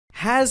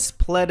Has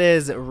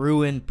Pledis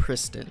ruined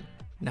PRISTIN?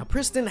 Now,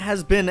 PRISTIN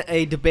has been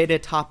a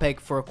debated topic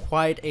for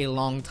quite a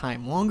long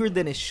time, longer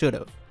than it should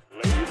have.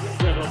 Ladies and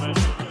gentlemen,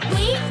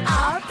 We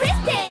are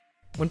PRISTIN!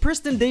 When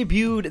PRISTIN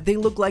debuted, they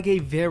looked like a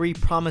very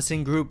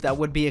promising group that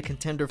would be a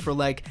contender for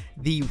like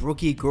the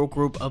rookie girl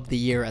group of the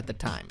year at the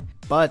time.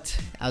 But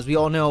as we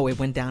all know, it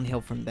went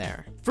downhill from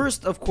there.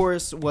 First, of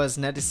course, was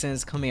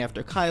netizens coming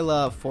after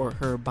Kyla for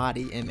her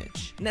body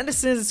image.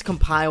 Netizens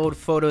compiled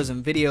photos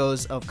and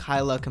videos of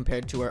Kyla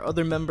compared to her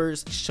other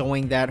members,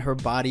 showing that her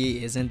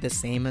body isn't the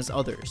same as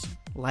others.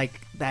 Like,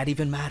 that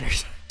even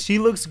matters. She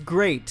looks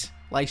great.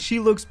 Like, she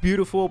looks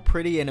beautiful,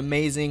 pretty, and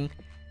amazing.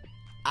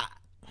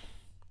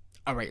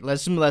 Alright,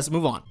 let's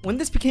move on. When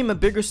this became a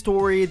bigger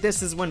story,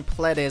 this is when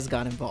Pledis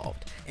got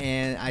involved.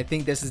 And I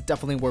think this is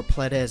definitely where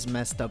Pledis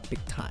messed up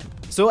big time.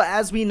 So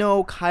as we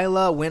know,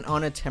 Kyla went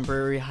on a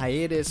temporary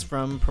hiatus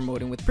from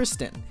promoting with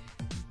PRISTIN.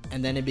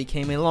 And then it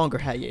became a longer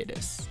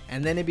hiatus.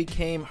 And then it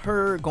became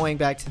her going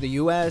back to the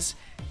US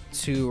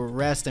to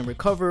rest and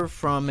recover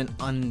from an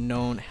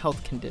unknown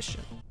health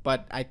condition.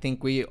 But I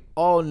think we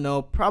all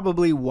know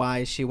probably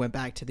why she went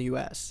back to the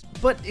US.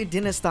 But it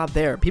didn't stop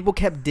there. People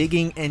kept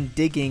digging and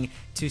digging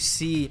to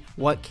see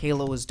what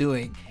Kyla was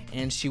doing.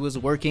 And she was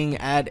working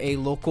at a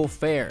local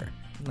fair,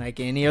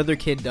 like any other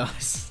kid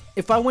does.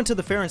 If I went to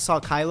the fair and saw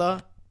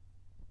Kyla,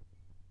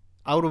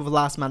 I would have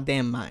lost my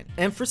damn mind.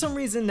 And for some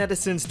reason,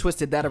 netizens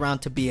twisted that around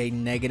to be a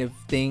negative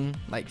thing.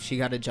 Like she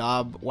got a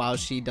job while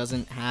she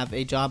doesn't have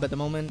a job at the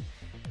moment.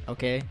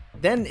 Okay.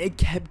 Then it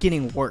kept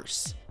getting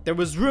worse. There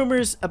was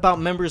rumors about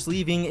members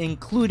leaving,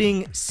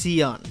 including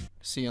Sion.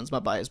 Sion's my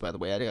bias, by the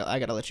way. I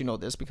gotta let you know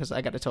this because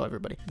I gotta tell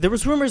everybody. There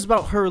was rumors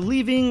about her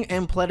leaving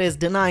and Pledis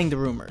denying the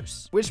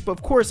rumors, which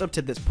of course up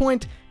to this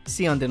point,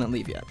 Sion didn't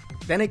leave yet.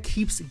 Then it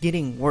keeps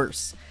getting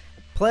worse.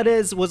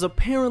 Pledis was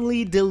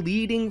apparently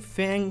deleting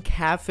fan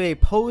cafe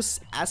posts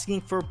asking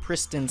for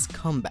PRISTIN's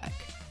comeback.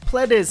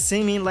 Pledis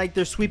seeming like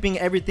they're sweeping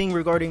everything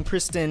regarding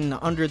PRISTIN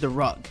under the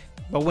rug.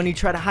 But when you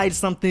try to hide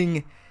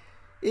something,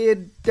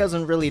 it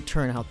doesn't really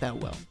turn out that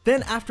well.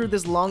 Then after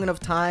this long enough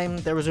time,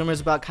 there was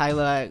rumors about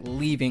Kyla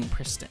leaving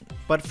PRISTIN.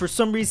 But for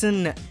some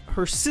reason,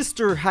 her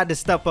sister had to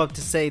step up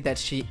to say that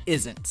she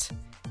isn't.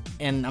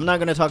 And I'm not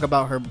going to talk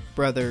about her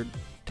brother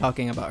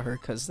talking about her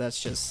because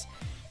that's just...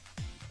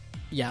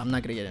 yeah, I'm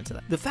not going to get into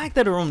that. The fact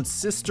that her own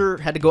sister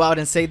had to go out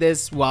and say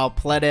this while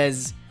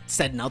Pledis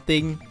said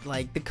nothing,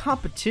 like the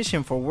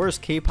competition for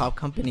worst K-pop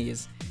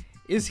companies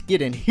is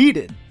getting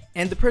heated.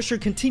 And the pressure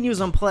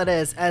continues on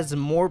Pledis as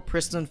more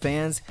PRISTIN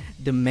fans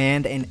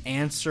demand an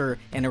answer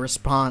and a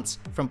response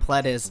from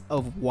Pledis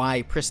of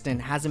why PRISTIN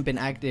hasn't been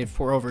active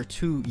for over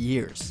 2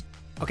 years.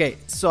 Okay,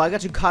 so I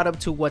got you caught up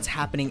to what's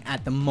happening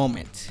at the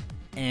moment.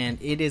 And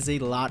it is a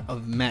lot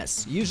of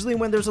mess. Usually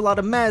when there's a lot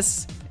of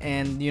mess,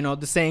 and you know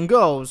the saying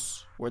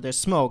goes, where there's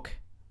smoke,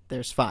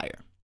 there's fire.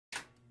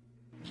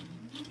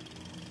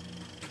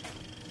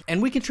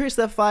 And we can trace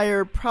that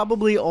fire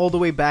probably all the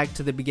way back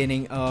to the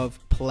beginning of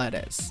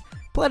Pledis.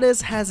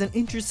 Pledis has an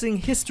interesting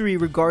history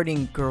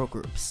regarding girl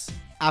groups.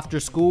 After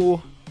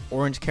school,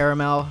 Orange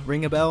Caramel,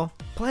 ring a bell?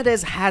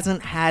 Pledis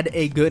hasn't had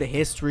a good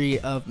history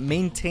of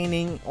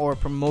maintaining or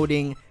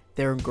promoting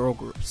their girl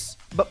groups.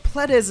 But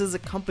Pledis is a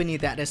company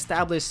that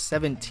established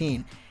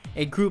 17,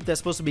 a group that's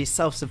supposed to be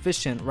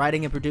self-sufficient,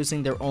 writing and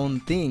producing their own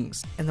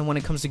things. And then when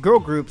it comes to girl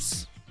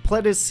groups,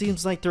 Pledis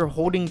seems like they're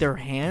holding their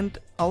hand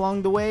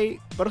along the way,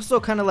 but also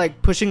kind of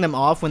like pushing them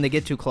off when they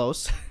get too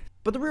close.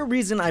 But the real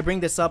reason I bring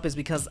this up is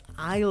because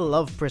I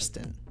love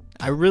PRISTIN.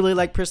 I really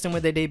like PRISTIN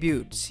when they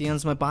debuted.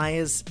 Sion's my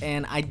bias,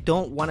 and I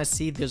don't want to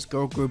see this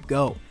girl group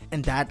go.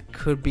 And that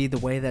could be the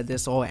way that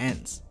this all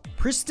ends.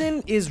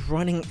 PRISTIN is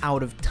running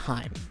out of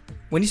time.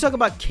 When you talk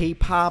about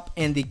K-pop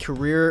and the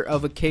career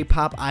of a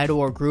K-pop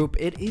idol or group,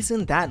 it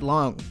isn't that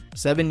long.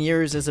 7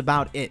 years is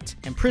about it,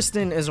 and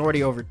PRISTIN is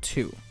already over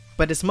 2.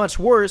 But it's much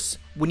worse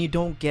when you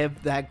don't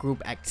give that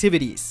group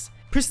activities.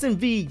 PRISTIN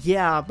V,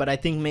 yeah, but I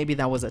think maybe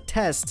that was a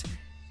test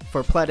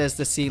for Pledis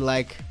to see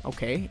like,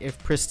 okay,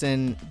 if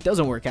PRISTIN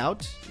doesn't work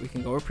out, we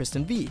can go with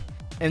PRISTIN V.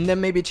 And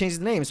then maybe change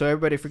the name so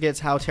everybody forgets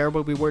how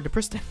terrible we were to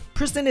PRISTIN.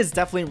 PRISTIN is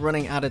definitely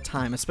running out of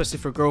time, especially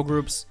for girl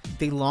groups.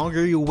 The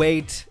longer you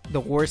wait,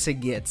 the worse it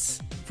gets.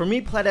 For me,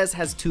 Pledis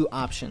has 2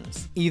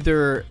 options.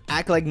 Either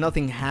act like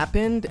nothing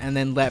happened and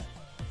then let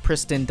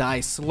PRISTIN die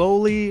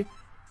slowly,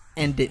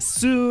 end it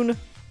soon,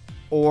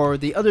 or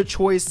the other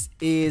choice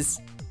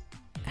is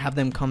have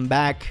them come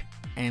back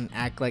and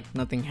act like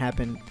nothing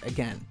happened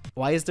again.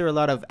 Why is there a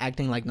lot of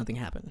acting like nothing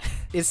happened?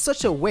 It's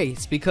such a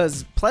waste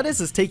because Pledis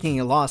is taking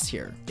a loss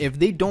here. If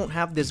they don't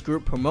have this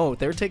group promote,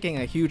 they're taking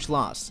a huge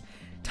loss.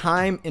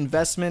 Time,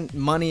 investment,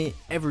 money,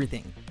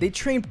 everything. They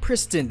trained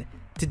PRISTIN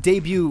to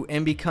debut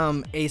and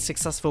become a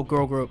successful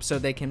girl group so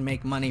they can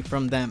make money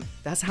from them.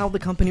 That's how the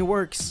company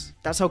works.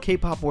 That's how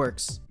K-pop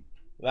works.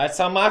 That's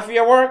how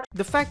Mafia works.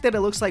 The fact that it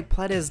looks like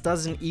Pledis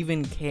doesn't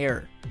even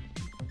care,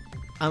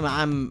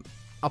 I'm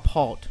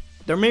appalled.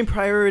 Their main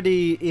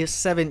priority is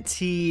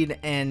 17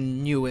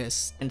 and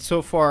nuest, and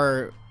so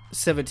far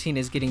 17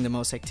 is getting the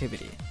most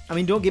activity. I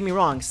mean, don't get me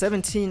wrong,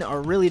 17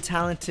 are really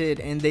talented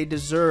and they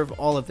deserve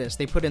all of this.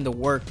 They put in the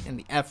work and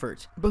the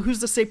effort. But who's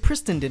to say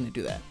PRISTIN didn't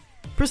do that?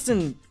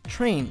 PRISTIN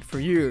trained for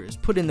years,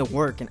 put in the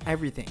work and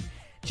everything,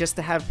 just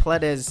to have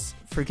Pledis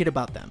forget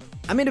about them.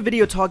 I made a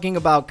video talking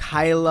about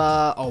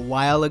Kyla a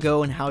while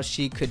ago and how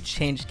she could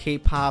change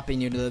K-pop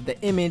and, you know, the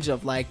image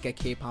of like a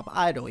K-pop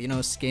idol, you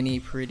know, skinny,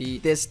 pretty,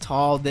 this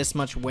tall, this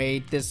much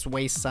weight, this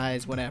waist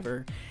size,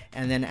 whatever,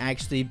 and then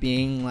actually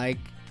being like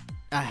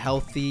a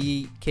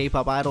healthy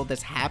K-pop idol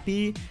that's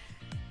happy.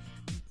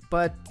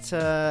 But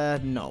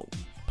no,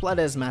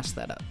 Pledis messed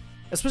that up.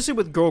 Especially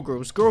with girl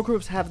groups. Girl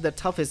groups have the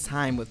toughest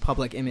time with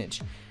public image.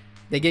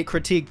 They get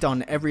critiqued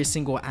on every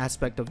single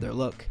aspect of their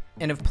look.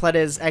 And if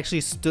Pledis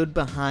actually stood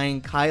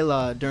behind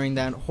Kyla during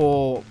that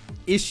whole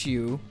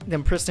issue,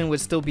 then PRISTIN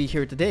would still be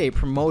here today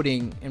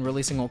promoting and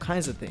releasing all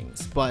kinds of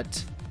things.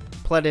 But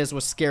Pledis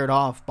was scared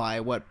off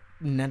by what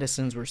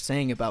netizens were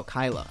saying about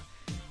Kyla,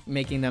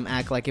 making them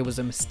act like it was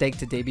a mistake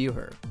to debut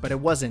her. But it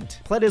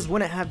wasn't. Pledis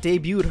wouldn't have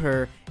debuted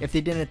her if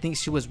they didn't think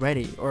she was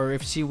ready or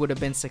if she would have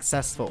been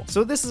successful.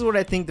 So this is what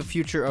I think the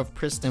future of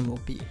PRISTIN will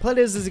be.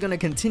 Pledis is going to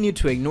continue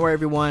to ignore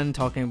everyone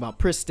talking about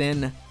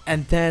PRISTIN,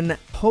 and then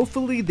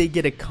hopefully they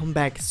get a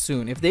comeback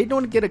soon. If they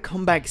don't get a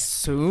comeback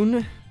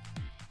soon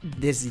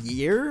this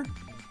year,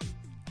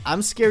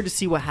 I'm scared to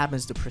see what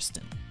happens to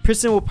PRISTIN.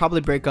 PRISTIN will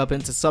probably break up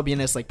into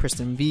sub-units like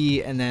PRISTIN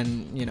V and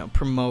then, you know,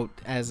 promote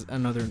as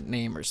another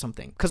name or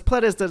something. Because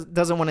Pledis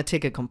doesn't want to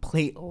take a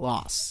complete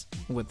loss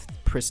with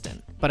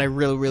PRISTIN. But I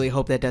really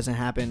hope that doesn't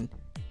happen.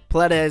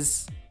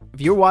 Pledis,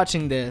 if you're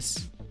watching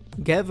this,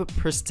 give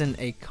PRISTIN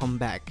a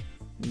comeback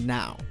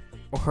now.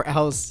 Or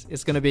else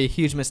it's going to be a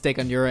huge mistake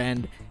on your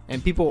end.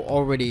 And people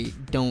already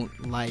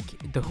don't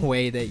like the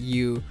way that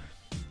you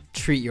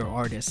treat your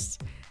artists.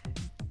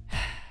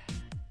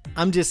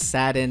 I'm just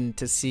saddened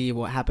to see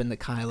what happened to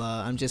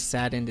Kyla. I'm just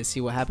saddened to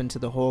see what happened to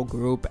the whole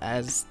group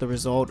as the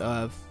result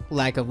of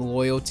lack of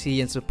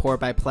loyalty and support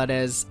by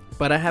Pledis.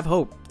 But I have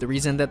hope. The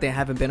reason that they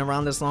haven't been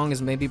around this long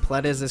is maybe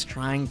Pledis is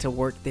trying to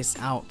work this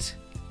out.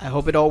 I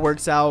hope it all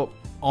works out.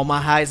 All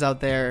my highs out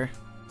there,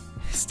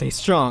 stay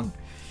strong.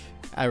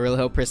 I really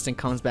hope PRISTIN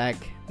comes back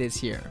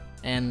this year.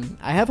 And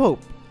I have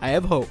hope. I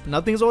have hope.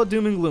 Nothing's all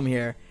doom and gloom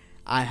here.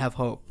 I have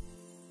hope.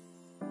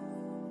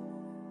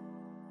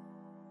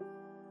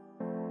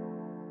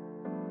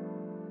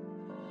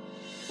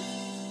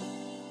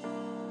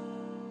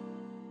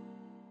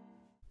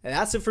 And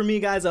that's it for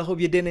me, guys. I hope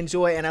you did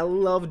enjoy, and I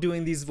love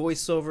doing these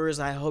voiceovers.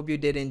 I hope you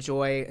did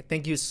enjoy.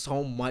 Thank you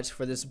so much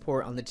for the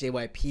support on the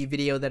JYP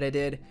video that I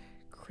did.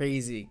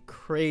 Crazy.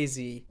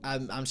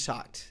 I'm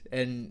shocked,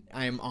 and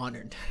I am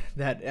honored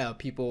that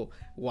people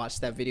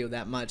watched that video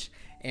that much.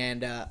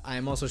 And I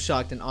am also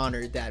shocked and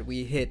honored that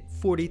we hit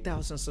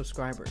 40,000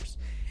 subscribers.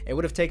 It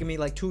would have taken me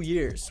like 2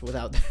 years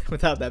without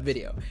that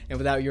video and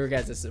without your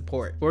guys'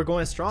 support. We're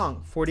going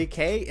strong.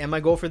 40K, and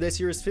my goal for this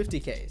year is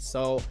 50K.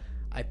 So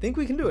I think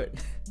we can do it.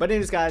 But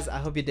anyways, guys, I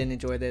hope you did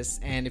enjoy this.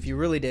 And if you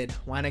really did,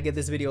 why not give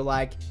this video a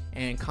like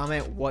and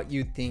comment what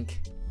you think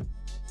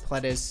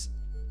Pledis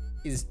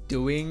is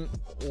doing,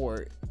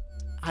 or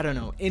I don't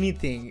know,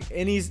 anything,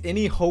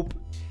 any hope,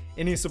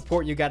 any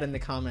support you got in the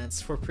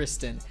comments for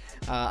PRISTIN.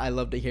 I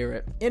love to hear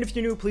it. And if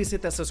you're new, please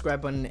hit that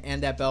subscribe button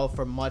and that bell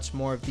for much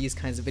more of these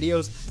kinds of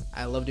videos.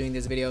 I love doing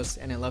these videos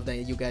and I love that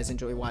you guys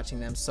enjoy watching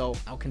them, so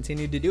I'll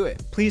continue to do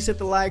it. Please hit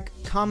the like,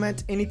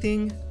 comment,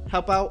 anything,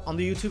 help out on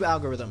the YouTube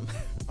algorithm.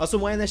 Also,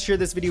 why not share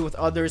this video with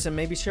others and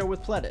maybe share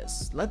with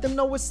Pledis. Let them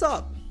know what's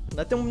up.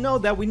 Let them know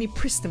that we need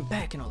PRISTIN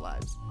back in our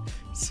lives.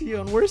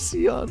 Sion, where's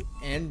Sion?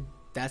 And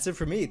that's it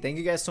for me. Thank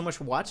you guys so much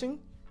for watching.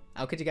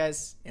 I'll catch you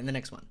guys in the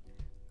next one.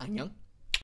 Annyeong.